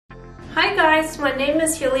Hi guys, my name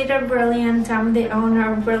is Brilliant. I'm the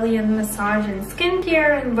owner of Brilliant Massage and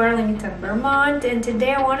Skincare in Burlington, Vermont, and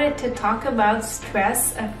today I wanted to talk about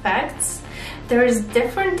stress effects. There's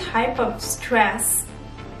different type of stress,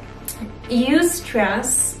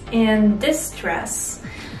 eustress and distress,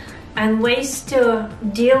 and ways to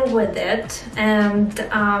deal with it. And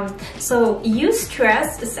so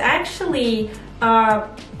eustress is actually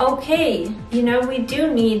okay. You know, we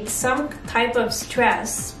do need some type of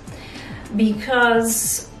stress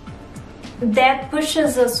because that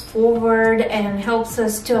pushes us forward and helps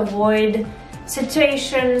us to avoid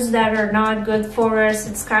situations that are not good for us.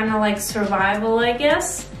 It's kind of like survival, I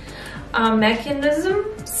guess, mechanism,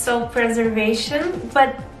 self-preservation.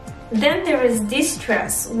 But then there is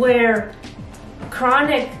distress, where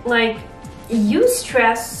chronic, like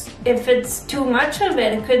eustress, if it's too much of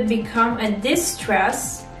it, it could become a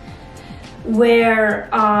distress, where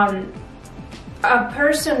a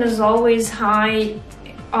person is always high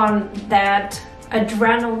on that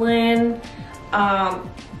adrenaline.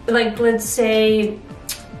 Like, let's say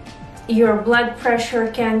your blood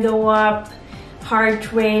pressure can go up,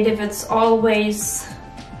 heart rate, if it's always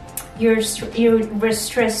you're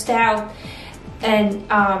stressed out, and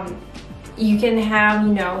you can have,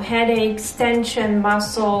 you know, headaches, tension,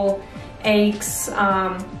 muscle aches.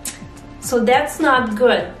 So that's not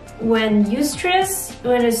good. When eustress,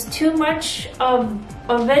 when it's too much of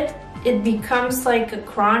it, it becomes like a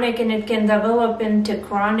chronic, and it can develop into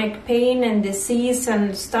chronic pain and disease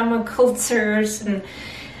and stomach ulcers and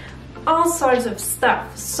all sorts of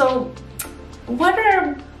stuff. So what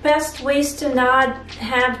are best ways to not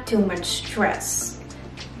have too much stress?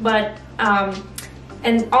 But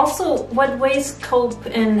and also, what ways cope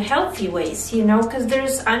in healthy ways, you know, because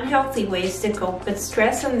there's unhealthy ways to cope with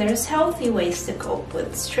stress and there's healthy ways to cope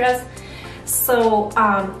with stress. So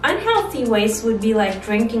unhealthy ways would be like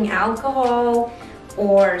drinking alcohol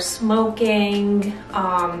or smoking,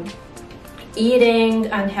 eating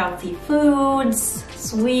unhealthy foods,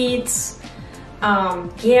 sweets,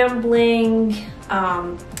 gambling,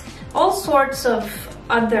 all sorts of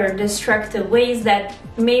other destructive ways that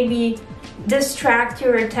maybe distract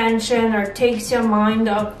your attention or takes your mind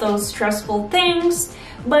off those stressful things,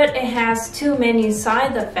 but it has too many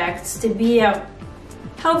side effects to be a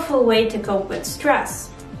helpful way to cope with stress.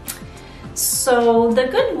 So the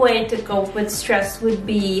good way to cope with stress would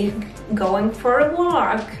be going for a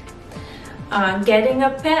walk, getting a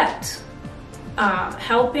pet,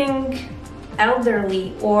 helping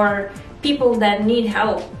elderly or people that need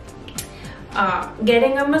help,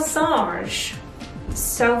 getting a massage,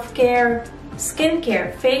 self-care,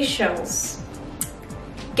 skincare, facials,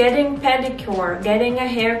 getting pedicure, getting a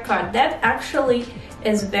haircut. That actually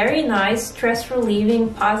is very nice,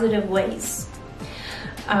 stress-relieving, positive ways.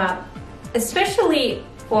 Especially,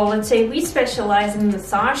 well, let's say we specialize in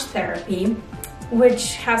massage therapy,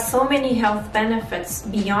 which has so many health benefits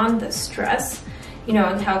beyond the stress. You know,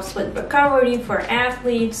 it helps with recovery for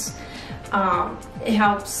athletes. It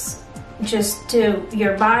helps just to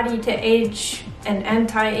your body to age, and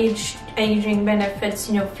anti-aging benefits,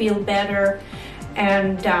 you know, feel better.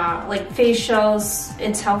 And like facials,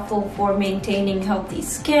 it's helpful for maintaining healthy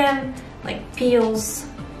skin, like peels,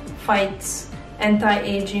 fights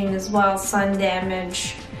anti-aging as well, sun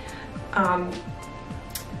damage.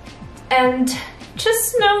 And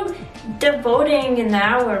just, you know, devoting an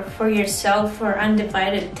hour for yourself for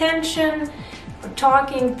undivided attention, or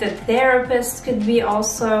talking to therapists could be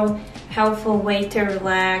also helpful way to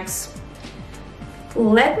relax.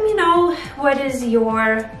 Let me know what is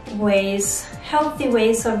your ways, healthy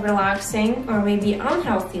ways of relaxing, or maybe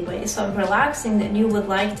unhealthy ways of relaxing that you would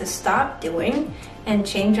like to stop doing and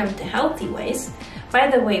change them to healthy ways. By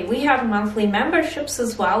the way, we have monthly memberships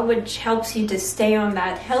as well, which helps you to stay on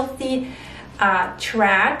that healthy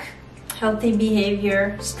track, healthy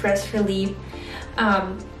behavior, stress relief.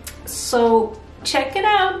 So check it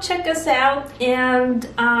out, check us out, and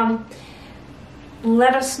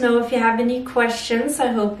let us know if you have any questions.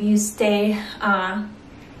 I hope you stay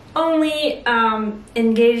only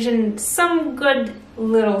engaged in some good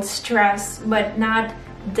little stress, but not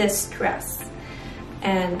distress.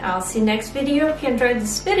 And I'll see you next video. If you enjoyed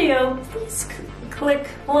this video, please click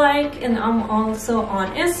like, and I'm also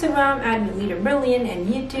on Instagram at Brilliant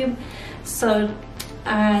and YouTube. So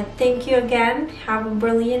thank you again. Have a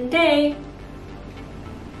brilliant day.